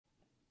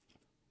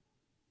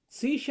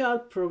C#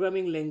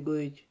 programming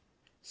language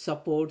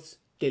supports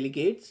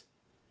delegates,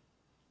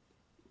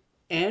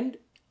 and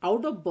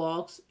out of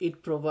box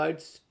it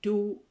provides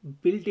two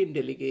built-in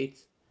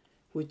delegates,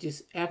 which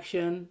is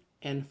action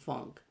and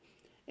func.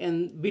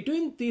 And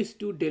between these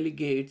two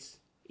delegates,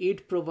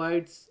 it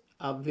provides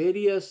a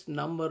various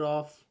number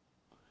of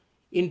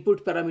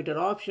input parameter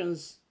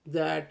options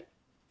that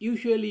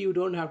usually you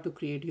don't have to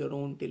create your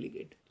own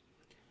delegate.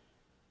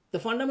 The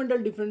fundamental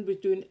difference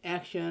between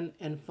action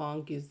and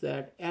func is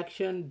that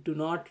action do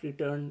not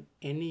return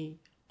any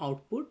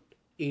output.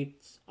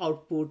 Its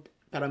output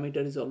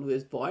parameter is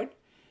always void,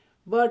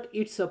 but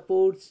it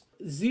supports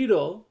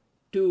 0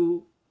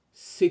 to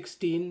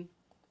 16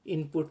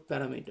 input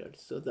parameters.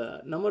 So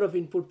the number of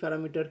input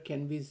parameter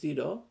can be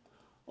 0,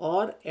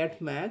 or at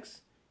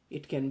max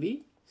it can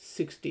be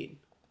 16.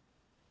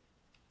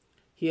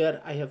 Here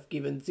I have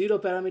given 0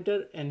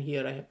 parameter and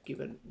here I have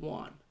given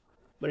 1,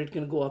 but it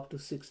can go up to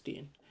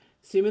 16.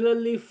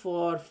 Similarly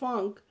for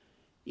func,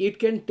 it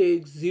can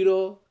take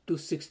 0 to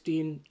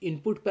 16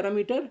 input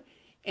parameter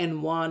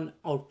and 1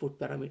 output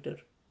parameter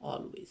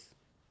always.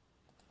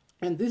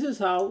 And this is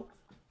how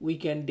we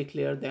can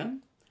declare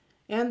them.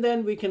 And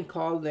then we can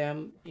call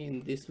them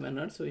in this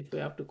manner. So if we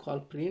have to call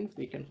print,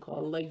 we can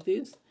call like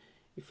this.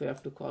 If we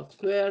have to call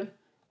square,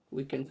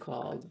 we can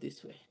call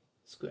this way,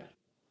 square.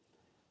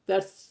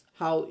 That's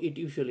how it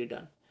usually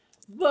done.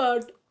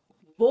 But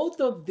both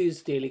of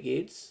these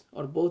delegates,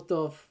 or both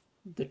of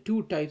the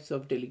two types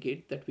of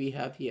delegate that we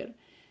have here,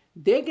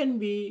 they can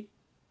be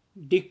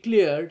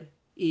declared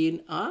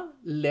in a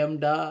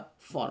Lambda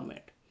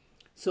format.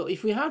 So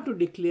if we have to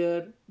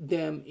declare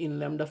them in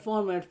Lambda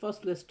format,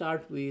 first let's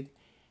start with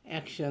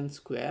action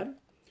square.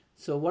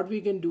 So what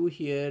we can do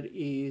here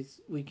is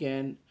we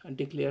can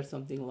declare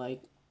something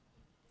like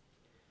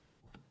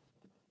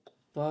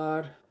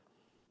var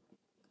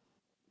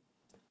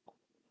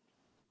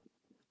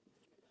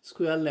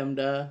square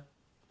lambda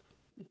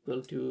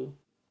equal to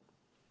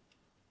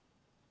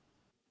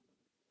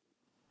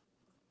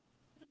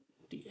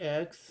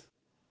dx,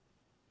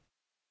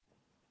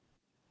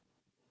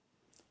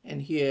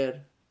 and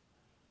here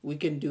we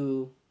can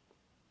do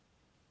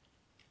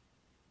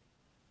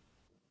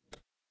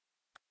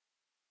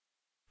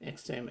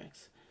x times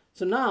x.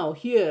 So now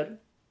here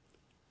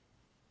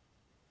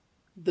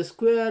the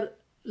square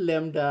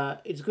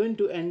lambda is going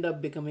to end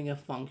up becoming a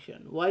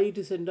function. Why it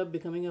is end up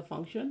becoming a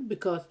function?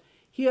 Because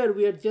here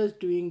we are just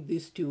doing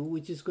this two,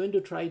 which is going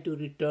to try to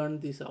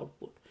return this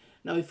output.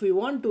 Now if we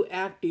want to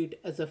act it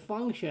as a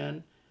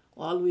function,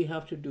 all we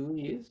have to do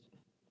is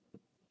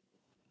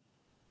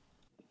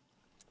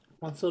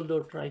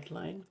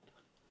console.writeLine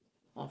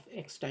of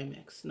x times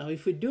x. Now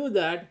if we do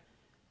that,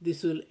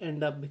 this will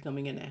end up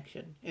becoming an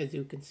action, as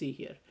you can see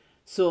here.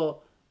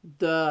 So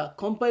the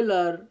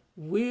compiler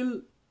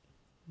will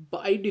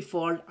by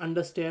default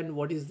understand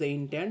what is the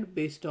intent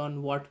based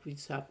on what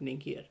is happening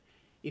here.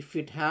 If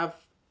it have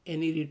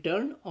any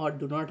return or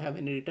do not have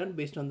any return,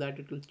 based on that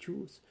it will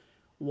choose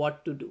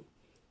what to do.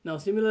 Now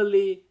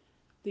similarly,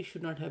 this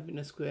should not have been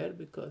a square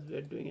because we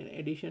are doing an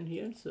addition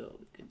here, so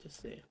we can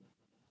just say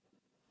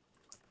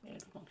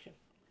add function.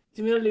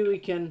 Similarly, we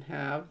can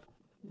have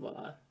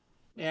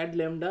add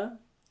lambda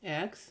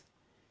x,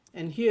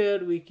 and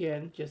here we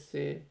can just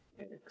say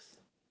x.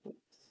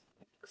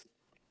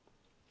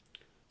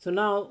 So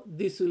now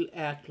this will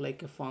act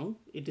like a func.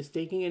 It is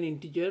taking an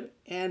integer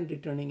and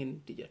returning an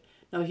integer.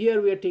 Now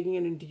here we are taking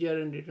an integer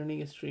and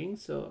returning a string,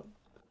 so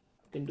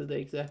we can do the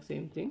exact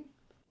same thing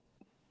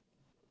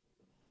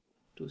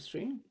to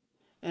string,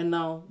 and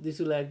now this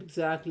will act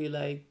exactly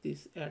like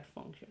this add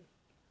function.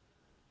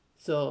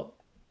 So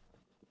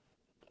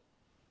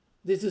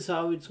this is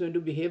how it's going to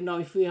behave. Now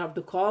if we have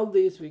to call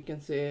this, we can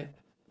say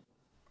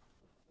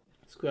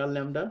square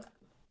lambda,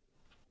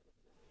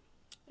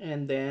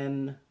 and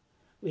then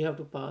we have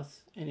to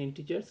pass an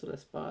integer, so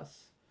let's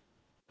pass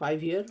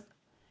 5 here,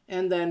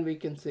 and then we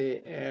can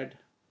say add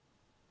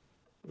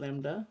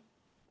lambda,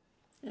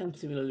 and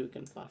similarly we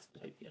can pass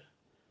 5 here.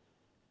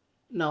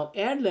 Now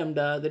add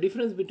lambda, the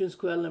difference between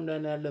square lambda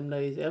and add lambda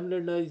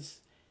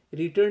is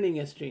returning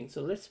a string.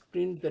 So let's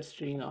print that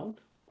string out.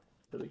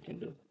 So we can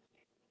do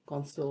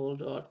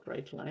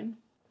console.writeLine,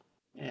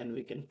 and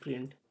we can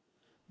print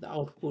the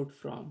output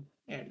from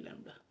add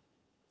lambda.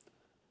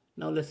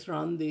 Now let's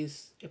run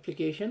this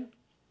application.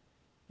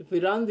 If we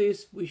run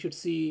this, we should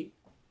see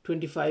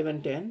 25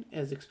 and 10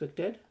 as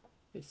expected.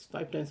 It's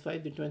 5 times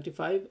 5 is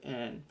 25,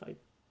 and 5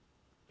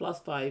 plus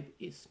 5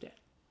 is 10.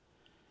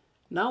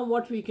 Now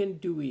what we can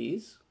do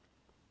is,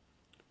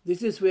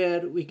 this is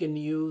where we can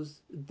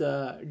use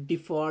the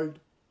default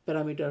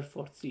parameter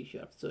for C#.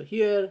 So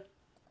here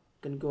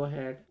we can go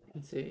ahead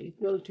and say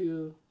equal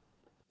to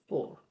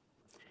 4.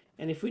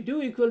 And if we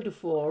do equal to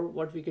 4,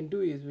 what we can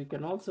do is we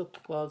can also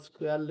call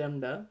square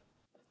lambda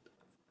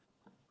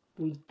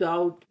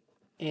without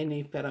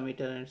any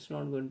parameter, and it's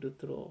not going to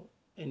throw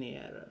any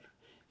error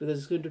because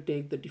it's going to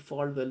take the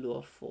default value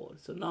of 4.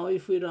 So now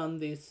if we run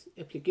this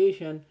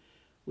application,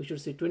 we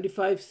should see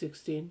 25,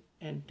 16,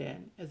 and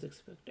 10 as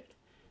expected.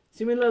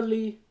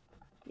 Similarly,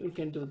 we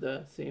can do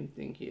the same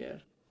thing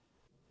here.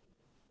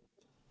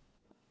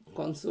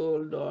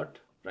 console dot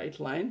write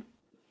line,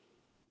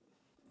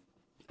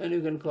 and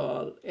you can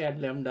call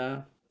add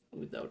lambda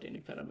without any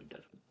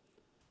parameter.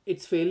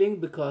 It's failing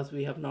because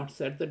we have not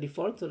set the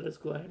default, so let's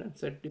go ahead and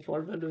set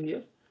default value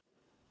here.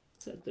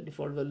 Set the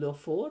default value of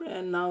 4,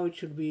 and now it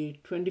should be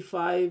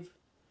 25,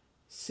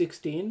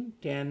 16,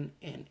 10,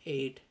 and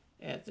 8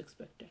 as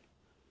expected,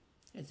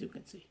 as you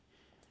can see.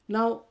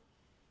 Now,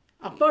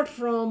 apart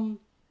from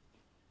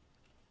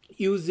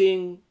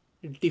using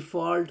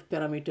default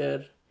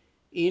parameter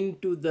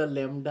into the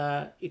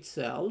lambda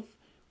itself,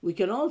 we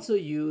can also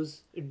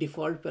use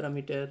default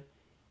parameter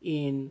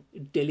in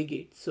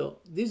delegate. So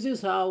this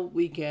is how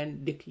we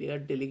can declare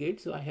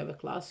delegate. So I have a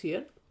class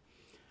here.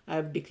 I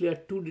have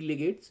declared two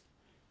delegates,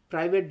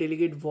 private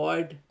delegate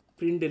void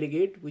print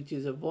delegate, which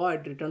is a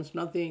void, returns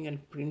nothing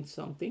and prints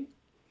something.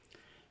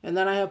 And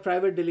then I have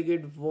private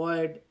delegate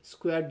void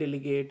square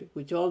delegate,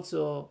 which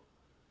also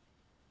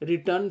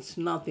returns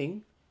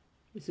nothing,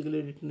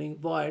 basically returning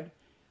void,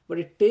 but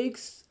it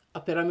takes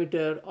a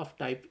parameter of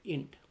type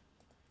int.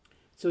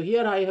 So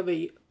here I have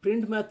a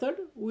print method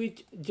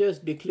which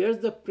just declares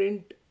the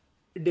print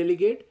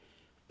delegate,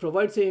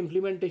 provides a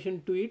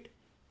implementation to it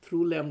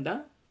through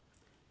lambda,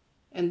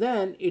 and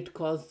then it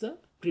calls the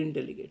print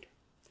delegate.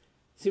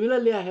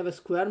 Similarly, I have a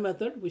square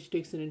method which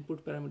takes an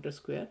input parameter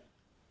square.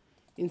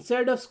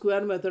 Inside of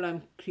square method,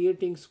 I'm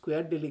creating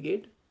square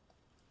delegate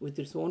with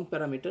its own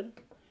parameter,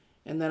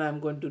 and then I'm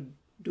going to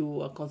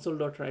do a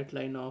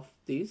console.writeLine of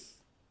this,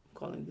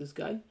 calling this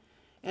guy,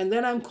 and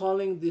then I'm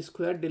calling the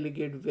square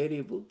delegate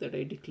variable that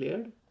I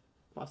declared,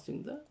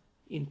 passing the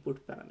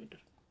input parameter.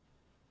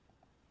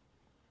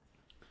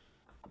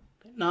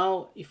 Okay.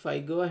 Now, if I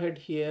go ahead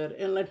here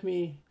and let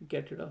me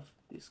get rid of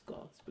these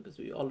calls because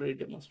we already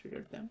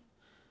demonstrated them.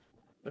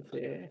 But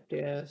the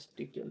test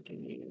equal to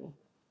new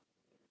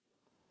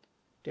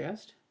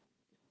test,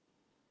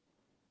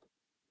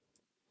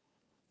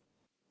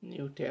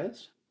 new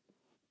test,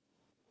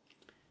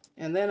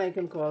 and then I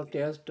can call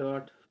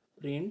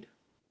test.print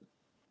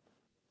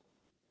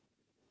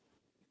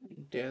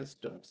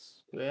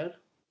test.square,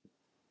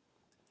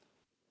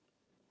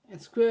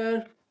 and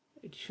square,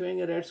 it's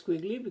showing a red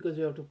squiggly because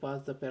we have to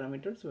pass the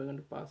parameter, so we're going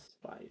to pass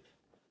 5.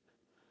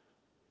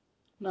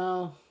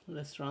 Now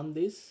let's run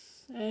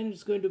this, and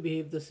it's going to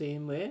behave the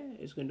same way.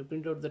 It's going to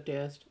print out the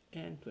test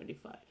and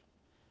 25.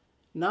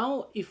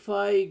 Now if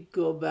I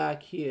go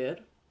back here,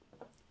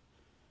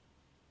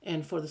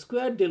 and for the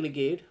square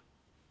delegate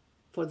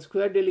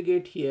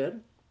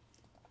here,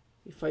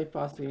 if I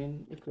pass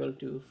in equal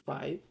to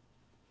 5,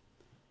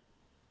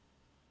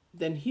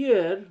 then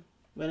here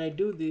when I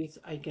do this,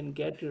 I can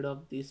get rid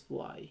of this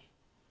y.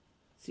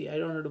 See, I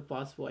don't have to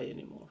pass y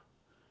anymore.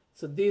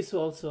 So this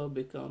also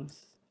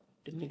becomes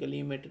technically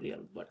immaterial.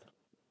 But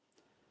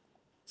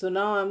so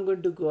now I'm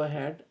going to go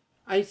ahead.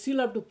 I still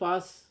have to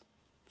pass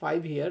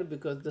 5 here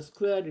because the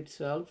square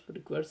itself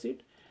requires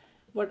it,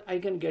 but I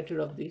can get rid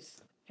of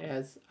this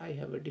as I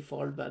have a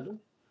default value,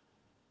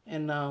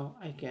 and now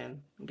I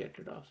can get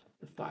rid of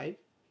the 5.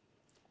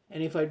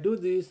 And if I do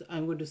this,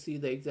 I'm going to see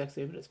the exact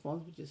same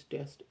response, which is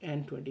test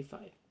and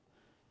 25,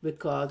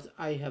 because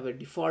I have a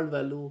default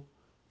value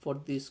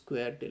for this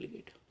square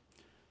delegate.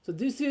 So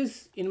this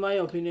is, in my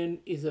opinion,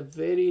 is a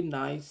very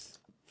nice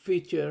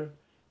feature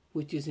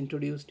which is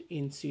introduced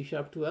in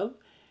C#12,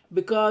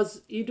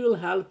 because it will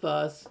help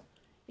us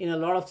in a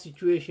lot of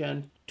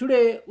situations.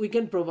 Today, we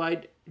can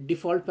provide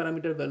default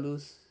parameter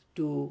values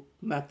to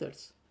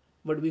methods,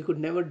 but we could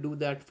never do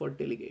that for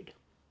delegate.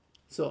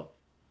 So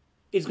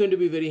it's going to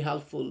be very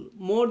helpful.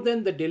 More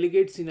than the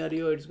delegate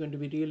scenario, it's going to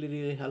be really,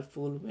 really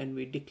helpful when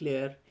we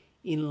declare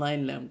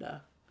inline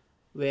lambda,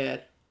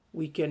 where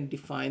we can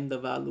define the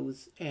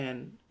values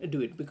and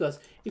do it. Because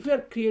if we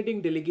are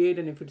creating delegate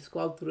and if it's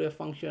called through a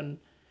function,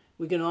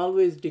 we can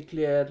always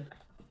declare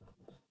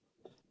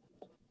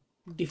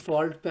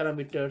default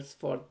parameters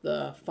for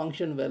the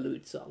function value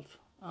itself,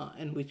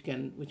 and which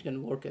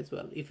can work as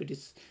well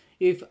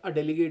if a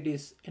delegate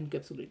is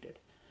encapsulated.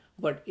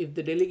 But if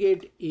the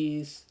delegate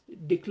is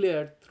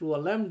declared through a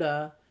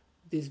lambda,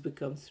 this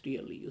becomes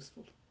really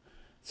useful.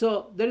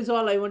 So that is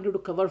all I wanted to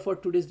cover for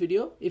today's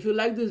video. If you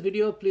like this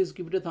video, please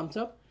give it a thumbs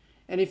up.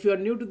 And if you are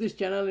new to this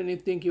channel and you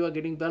think you are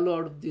getting value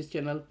out of this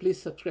channel, please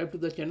subscribe to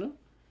the channel.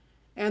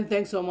 And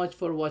thanks so much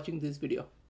for watching this video.